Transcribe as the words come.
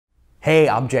Hey,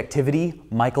 Objectivity,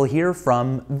 Michael here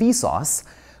from Vsauce.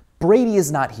 Brady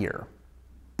is not here,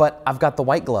 but I've got the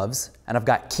white gloves and I've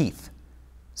got Keith.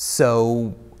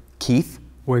 So, Keith?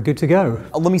 We're good to go.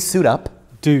 Let me suit up.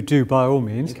 Do by all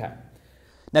means. Okay.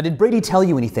 Now, did Brady tell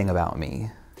you anything about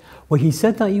me? Well, he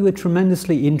said that you were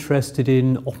tremendously interested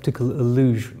in optical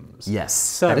illusions. Yes,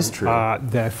 So, that is true.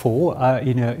 Therefore,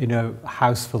 in a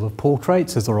house full of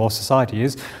portraits, as the Royal Society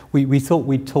is, we thought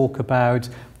we'd talk about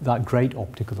that great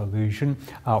optical illusion.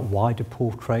 Why do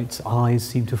portraits' eyes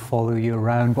seem to follow you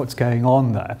around? What's going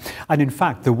on there? And in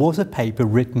fact, there was a paper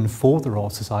written for the Royal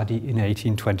Society in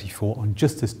 1824 on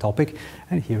just this topic,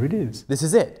 and here it is. This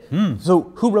is it.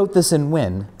 So, who wrote this and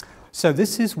when? So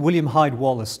this is William Hyde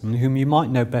Wollaston, whom you might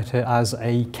know better as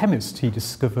a chemist. He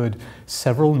discovered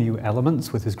several new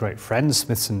elements with his great friend,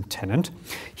 Smithson Tennant.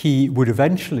 He would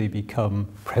eventually become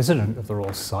president of the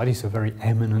Royal Society, so a very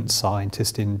eminent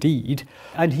scientist indeed.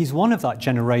 And he's one of that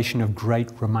generation of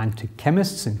great romantic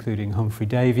chemists, including Humphrey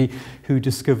Davy, who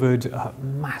discovered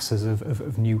masses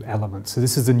of new elements. So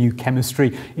this is the new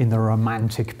chemistry in the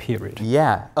Romantic period.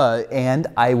 Yeah, and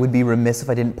I would be remiss if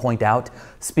I didn't point out,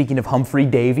 speaking of Humphrey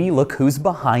Davy, look who's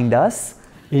behind us.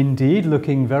 Indeed,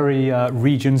 looking very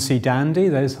Regency dandy.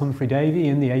 There's Humphrey Davy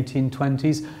in the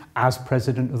 1820s as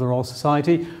president of the Royal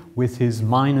Society with his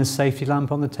miner's safety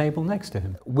lamp on the table next to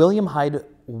him. William Hyde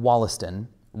Wollaston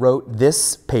wrote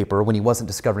this paper when he wasn't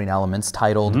discovering elements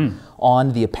titled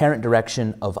On the Apparent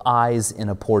Direction of Eyes in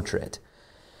a Portrait.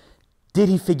 Did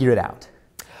he figure it out?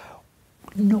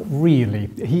 Not really.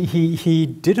 He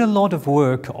did a lot of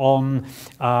work on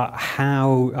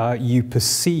how you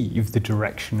perceive the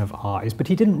direction of eyes, but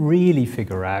he didn't really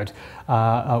figure out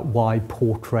why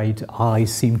portrait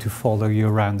eyes seem to follow you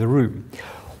around the room.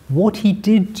 What he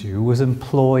did do was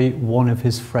employ one of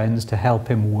his friends to help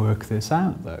him work this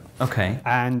out, though. Okay.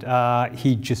 And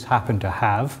he just happened to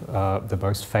have the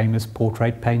most famous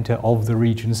portrait painter of the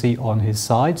Regency on his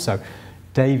side. So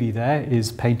Davy there is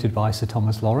painted by Sir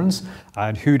Thomas Lawrence.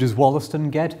 And who does Wollaston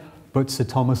get but Sir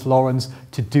Thomas Lawrence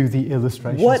to do the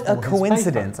illustrations? What a for his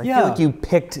coincidence. paper? I feel like you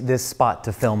picked this spot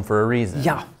to film for a reason.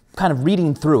 Yeah. Kind of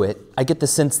reading through it, I get the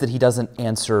sense that he doesn't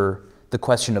answer the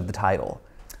question of the title.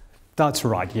 That's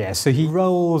right, yes. So he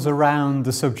rolls around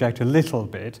the subject a little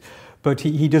bit, but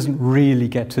he doesn't really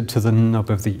get to the nub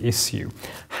of the issue.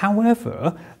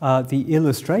 However, the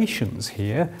illustrations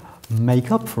here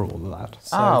make up for all of that.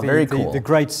 So very cool. The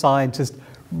great scientist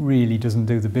really doesn't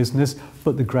do the business,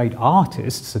 but the great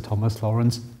artist, Sir Thomas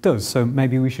Lawrence, does. So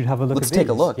maybe we should have a look at these. Let's take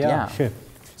a look, yeah. Sure.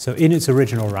 So in its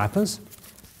original wrappers,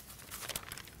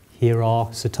 here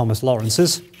are Sir Thomas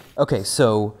Lawrence's. Okay,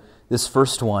 so this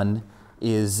first one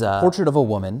is a portrait of a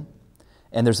woman,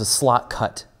 and there's a slot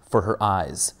cut for her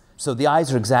eyes. So the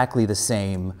eyes are exactly the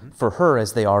same for her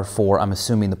as they are for, I'm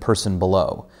assuming, the person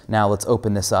below. Now let's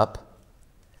open this up.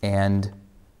 And,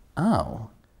 oh,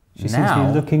 she seems to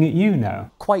be looking at you now.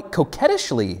 Quite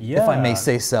coquettishly, if I may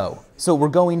say so. So we're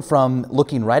going from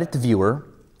looking right at the viewer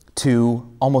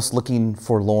to almost looking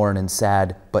forlorn and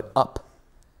sad, but up.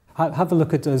 Have a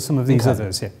look at some of these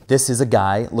others here. This is a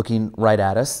guy looking right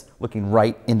at us, looking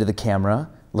right into the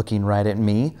camera, looking right at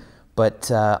me.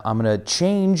 But I'm going to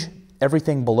change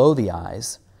everything below the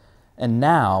eyes. And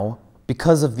now,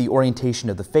 because of the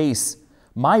orientation of the face,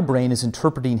 my brain is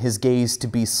interpreting his gaze to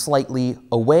be slightly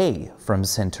away from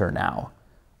center now,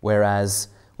 whereas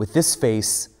with this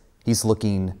face, he's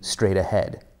looking straight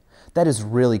ahead. That is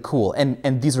really cool,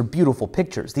 and these are beautiful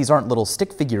pictures. These aren't little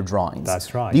stick figure drawings.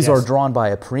 That's right, These yes. are drawn by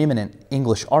a preeminent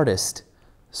English artist.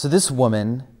 So this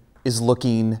woman is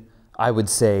looking, I would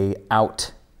say,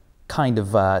 out kind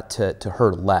of to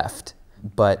her left.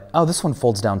 But, oh, this one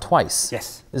folds down twice.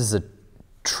 Yes. This is a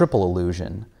triple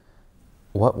illusion.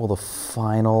 What will the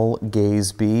final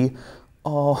gaze be?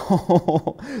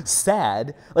 Oh,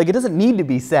 sad. Like, it doesn't need to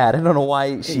be sad. I don't know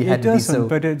why she had to be so...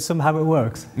 but somehow it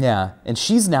works. Yeah, and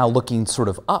she's now looking sort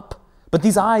of up. But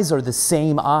these eyes are the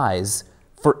same eyes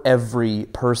for every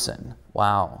person.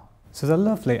 Wow. So they're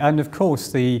lovely. And of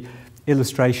course, the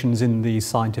illustrations in the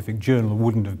scientific journal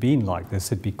wouldn't have been like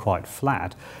this. It'd be quite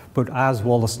flat. But as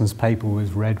Wollaston's paper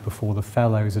was read before the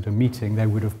fellows at a meeting, they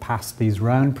would have passed these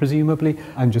round, presumably,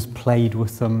 and just played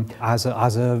with them as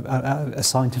a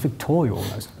scientific toy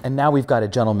almost. And now we've got a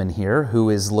gentleman here who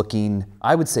is looking,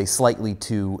 I would say, slightly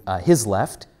to his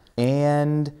left,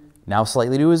 and now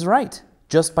slightly to his right.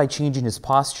 Just by changing his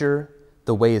posture,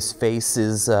 the way his face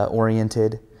is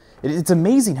oriented. It's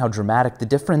amazing how dramatic the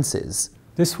difference is.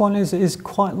 This one is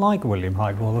quite like William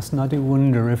Hyde Wollaston. I do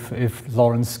wonder if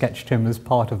Lawrence sketched him as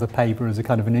part of the paper as a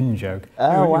kind of an in-joke.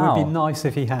 Oh, wow. It would be nice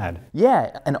if he had.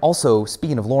 Yeah, and also,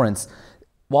 speaking of Lawrence,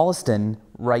 Wollaston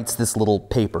writes this little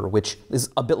paper, which is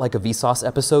a bit like a Vsauce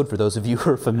episode for those of you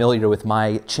who are familiar with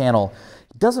my channel.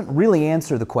 It doesn't really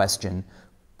answer the question,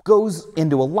 goes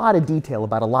into a lot of detail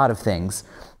about a lot of things,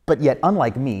 but yet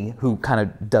unlike me, who kind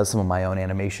of does some of my own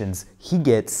animations, he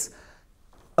gets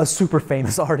a super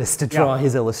famous artist to draw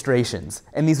his illustrations.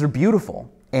 And these are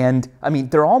beautiful. And I mean,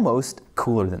 they're almost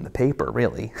cooler than the paper,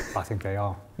 really. I think they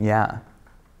are. Yeah.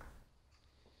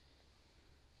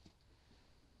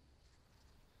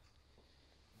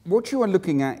 What you are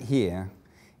looking at here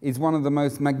is one of the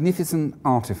most magnificent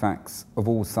artifacts of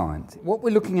all science. What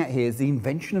we're looking at here is the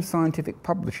invention of scientific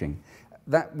publishing.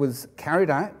 That was carried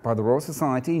out by the Royal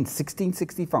Society in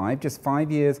 1665, just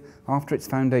 5 years after its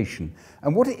foundation.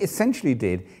 And what it essentially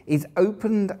did is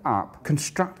opened up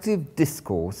constructive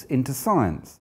discourse into science.